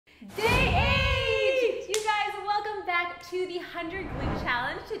to the 100 glute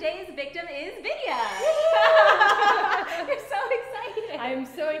challenge. Today's victim is Vidya. You're so excited. I'm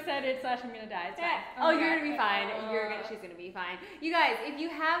so excited / I'm gonna die. It's fine. Oh, you're gonna be fine. She's gonna be fine. You guys, if you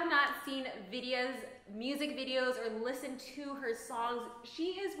have not seen Vidya's music videos or listened to her songs,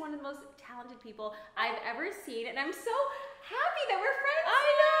 she is one of the most talented people I've ever seen, and I'm so happy that we're friends. I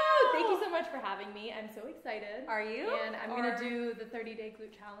know. Thank you so much for having me. I'm so excited. Are you? And I'm gonna do the 30-day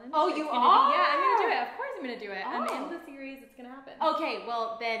glute challenge. Oh, you are? Yeah, I'm gonna do it. Of course I'm gonna do it. Oh. I'm in the series. It's gonna happen. Okay,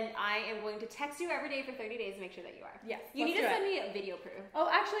 well then I am going to text you every day for 30 days to make sure that you are. Yes. You need to send me a video proof. Oh,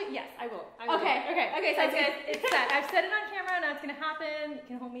 actually, yes, I will. Okay, sounds good. It's set. I've said it on camera. Now it's gonna happen. You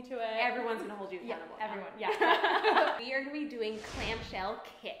can hold me to it. Everyone's gonna hold you accountable. Yeah, everyone. Yeah. We are gonna be doing clamshell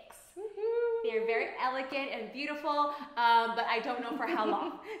kicks. They're very elegant and beautiful, but I don't know for how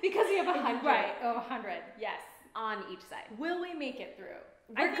long because we have 100. Right, 100. Yes. On each side. Will we make it through?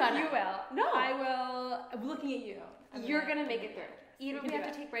 We're I think gonna. you will. No. I will. I'm looking at you. You're gonna make it through. Even if we have to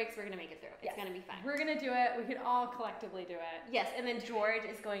it. take breaks, we're gonna make it through. It's gonna be fine. We're gonna do it. We can all collectively do it. Yes, and then George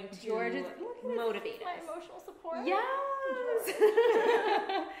is going to motivate my us. emotional support. Yes.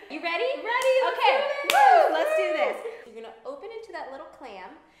 You ready? Ready. Okay. Woo! Let's do this. You're gonna open into that little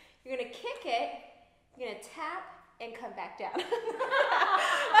clam. You're gonna kick it. You're gonna tap and come back down. This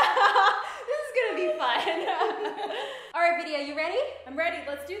is gonna be fun. All right, Vidya, you ready? I'm ready.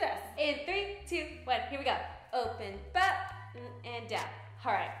 Let's do this. In 3, 2, 1, here we go. Open, up, and down.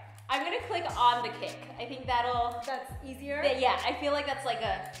 All right. I'm gonna click on the kick. I think that's easier. Yeah, I feel like that's like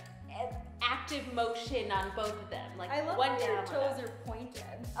an active motion on both of them. Like I love one how down, your toes are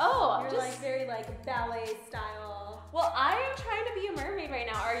pointed. Oh, you're like very like ballet style. Well, I am trying to be a mermaid right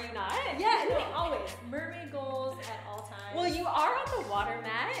now. Are you not? Yeah, no, always. Mermaid goals at all times. Well, you are on the water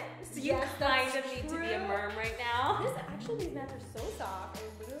mat, so you kind of need to be a merm right now. These mats are so soft.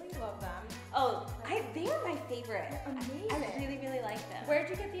 I literally love them. Oh, they are my favorite. They're amazing. I really, really like them. Where'd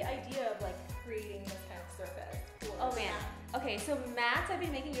you get the idea of like creating this kind of surface? Oh man. Okay, so mats, I've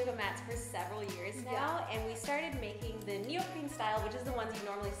been making yoga mats for several years now, and we started making the neoprene style, which is the ones you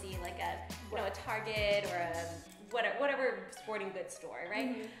normally see like at a Target or a whatever sporting goods store,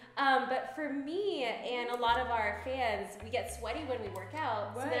 right? But for me and a lot of our fans, we get sweaty when we work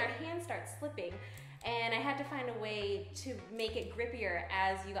out, so then our hands start slipping. And I had to find a way to make it grippier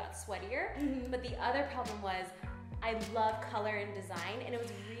as you got sweatier. But the other problem was I love color and design, and it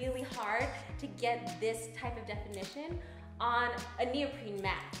was really hard to get this type of definition on a neoprene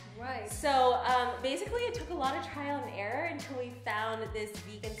mat. Right. So basically it took a lot of trial and error until we found this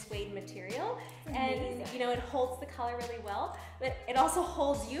vegan suede material. And you know, it holds the color really well, but it also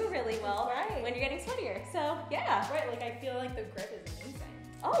holds you really well when you're getting sweatier. So yeah. Right, like I feel like the grip is amazing.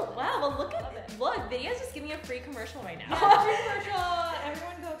 Oh wow, well look, Vidya's just giving me a free commercial right now. Yeah, free commercial.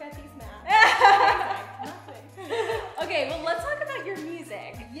 Everyone go get these mats. Nothing. Okay, well let's talk about your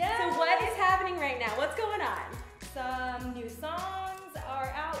music. Yeah. So what is happening right now? What's going on? Some new songs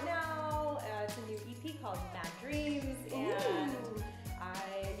are out now. It's a new EP called Mad Dreams, and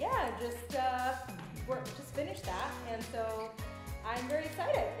I just finished that, and so I'm very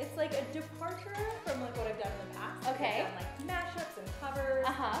excited. It's like a departure from like what I've done in the past. Okay. I've done like mashups and covers.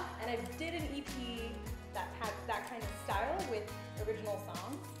 And I did an EP that had that kind of style with original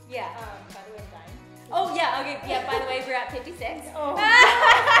songs. Yeah. By the way, I'm dying. Oh yeah. Okay. Yeah. By the way, we're at 56. Oh.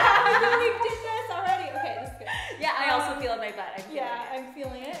 We did this already. Okay, this is good. Yeah, I also feel it in my butt. I'm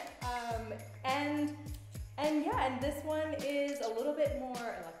feeling it. And this one is a little bit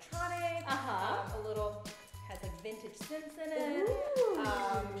more electronic. A little has like vintage synths in it.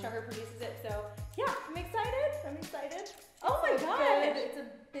 Trevor produces it, so yeah, I'm excited. Oh my god! It's a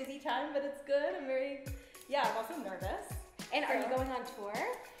busy time, but it's good. I'm also nervous. And are you going on tour?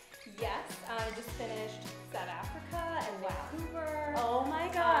 Yes, I just finished South Africa and Vancouver. Oh my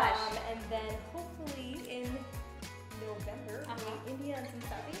gosh! And then hopefully in November, India and some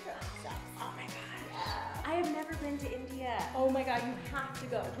South Asia stuff. Oh my gosh! Yeah. I have never been to India. Oh my god, you have to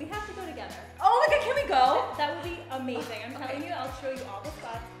go. We have to go together. Oh my god, can we go? That would be amazing. I'm telling you, I'll show you all the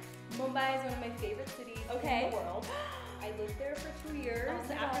spots. Mumbai is one of my favorite cities in the world. I lived there for 2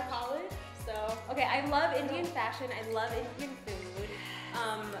 years after college. So I love Indian fashion. I love Indian food.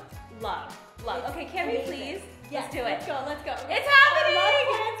 Love. Okay, can we please? Yes, let's do it. Let's go. It's happening!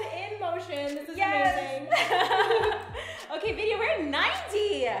 Hands in motion. This is amazing. Okay, Vidya, we're at 90.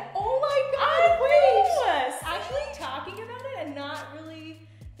 Oh my god, wait. Actually talking about it and not really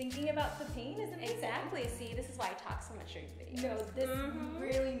thinking about the pain is amazing. Exactly. See, this is why I talk so much during the video. No, this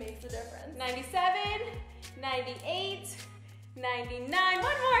really makes a difference. 97, 98, 99. One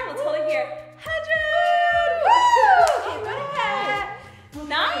more. Let's hold it here. 100. Woo! Okay, put it back.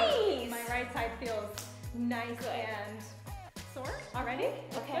 Nice. My right side feels nice and sore already.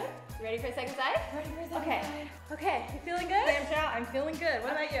 Okay. You ready for a second side? Ready for a second side. Okay. You feeling good? Clamshell, I'm feeling good.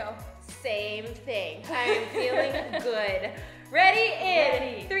 What about you? Same thing. I'm feeling good.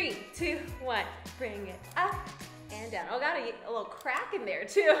 Ready? In 3, 2, 1. Bring it up and down. Oh, got a little crack in there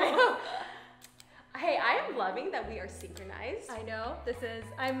too. Hey, I am loving that we are synchronized. I know.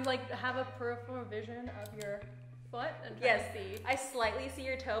 I'm like, have a peripheral vision of your foot and try to see. I slightly see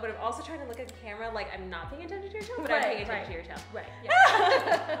your toe, but I'm also trying to look at the camera like I'm not paying attention to your toe, but I'm paying attention to your toe. Right.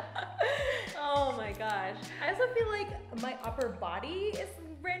 Yeah. Oh my gosh. I also feel like my upper body is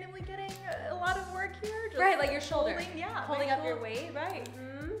randomly getting a lot of work here. Just right, like your shoulder. Holding up your weight. Right.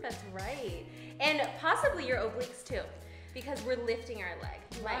 That's right. And possibly your obliques too, because we're lifting our leg.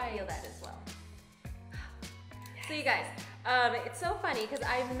 You might feel that as well. So you guys, it's so funny because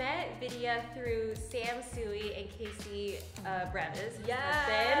I've met Vidya through Sam Sui and Cassey Brevis,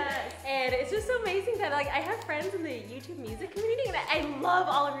 husband, and it's just so amazing that like I have friends in the YouTube music community, and I love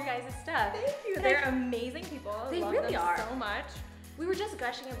all of your guys' stuff. Thank you. They're amazing people. They love really them are so much. We were just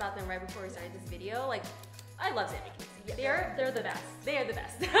gushing about them right before we started this video. Like, I love Sam and Cassey. They're the best. They are the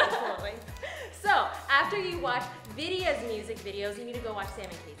best. Absolutely. So after you watch Vidya's music videos, you need to go watch Sam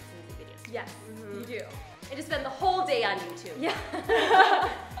and Cassey's music videos. Yes, you do. And just spend the whole day on YouTube. Yeah.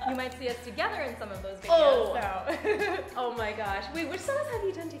 You might see us together in some of those videos. Oh my gosh. Wait, which songs have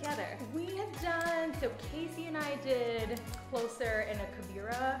you done together? We have done, so Cassey and I did Closer in a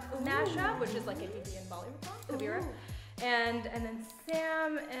Kabira mashup, which is like an Indian Bollywood song, Kabira. And then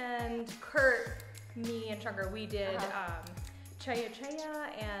Sam and Kurt, me and Shankar, we did Chaya Chaya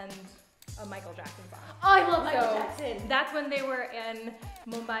and a Michael Jackson song. Oh, I love Michael Jackson. That's when they were in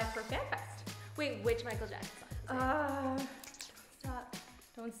Mumbai for FanFest. Wait, which Michael Jackson song?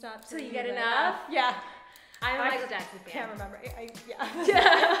 Don't stop. So you get enough? Yeah. I'm a Michael Jackson fan. Can't remember.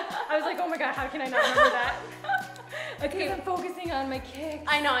 I was like, oh my god, how can I not remember that? Okay, I'm focusing on my kicks.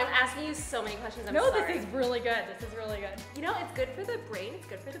 I know, I'm asking you so many questions. I'm sorry. This is really good. This is really good. You know, it's good for the brain, it's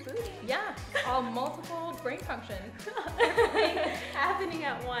good for the booty. Yeah, all multiple brain function. Everything happening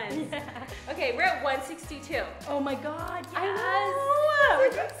at once. Yeah. Okay, we're at 162. Oh my god, yes. I know.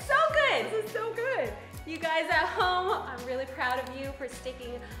 We're doing so good. This is so good. You guys at home, I'm really proud of you for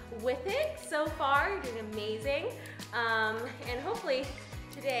sticking with it so far. You're doing amazing. And hopefully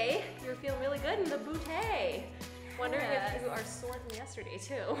today you're feeling really good in the booty. Wondering if you are sore from yesterday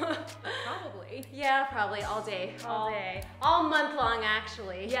too. Probably. Yeah, probably all day. All day. All month long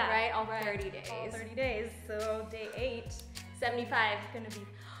actually. Yeah. Right? All 30 days. All 30 days. So day 8. 75. Gonna be,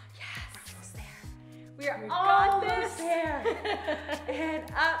 yes, almost there. We are almost there. And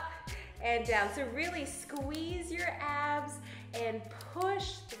up and down. So really squeeze your abs and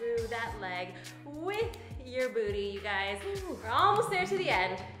push through that leg with your booty, you guys. We're almost there to the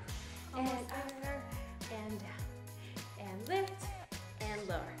end. Almost and up and down. And lift and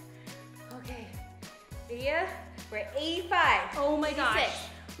lower. Okay, Vidya, we're at 85. Oh my gosh.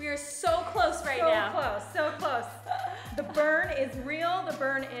 We are so close right now. So close. The burn is real. The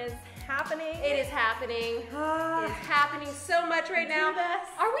burn is happening. It is happening. It is happening so much right now.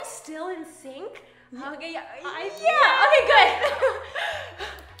 Are we still in sync? Okay, okay, good.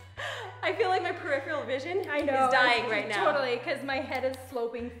 I feel like my peripheral vision is dying right now. Totally, because my head is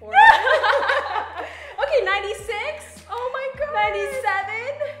sloping forward. Okay, 96. Oh my god.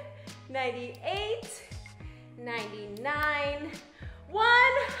 97. 98. 99. 100. Woo!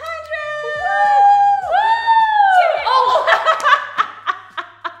 Oh!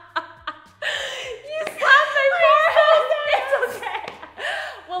 You slapped my forehead. It's okay.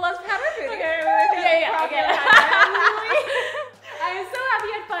 Well, let's pat our booty. Okay. I am so happy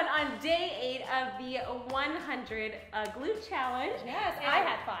you had fun on day 8 of the 100 glute challenge. Yes, I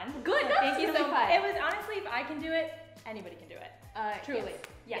had fun. Good. Thank you so much. Fun. It was honestly, if I can do it, anybody can do it. Truly.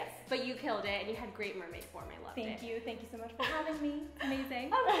 Yes. But you killed it, and you had great mermaid form. I loved it. Thank you. Thank you so much for having me.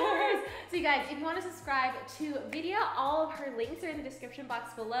 Amazing. Of course. So you guys, if you want to subscribe to Vidya, all of her links are in the description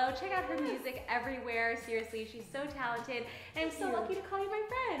box below. Check out her music everywhere. Seriously, she's so talented. And I'm so lucky to call you my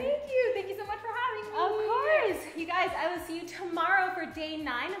friend. Thank you. Thank you so much for having me. Of course. You guys, I will see you tomorrow for day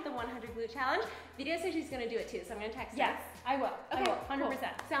 9 of the 100 glute challenge. Vidya says she's going to do it too, so I'm going to text her. Yes, I will. Okay, I will. 100%. Cool.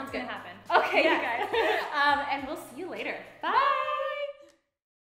 Sounds good. It's going to happen. Okay, you guys. And we'll see you later. Bye.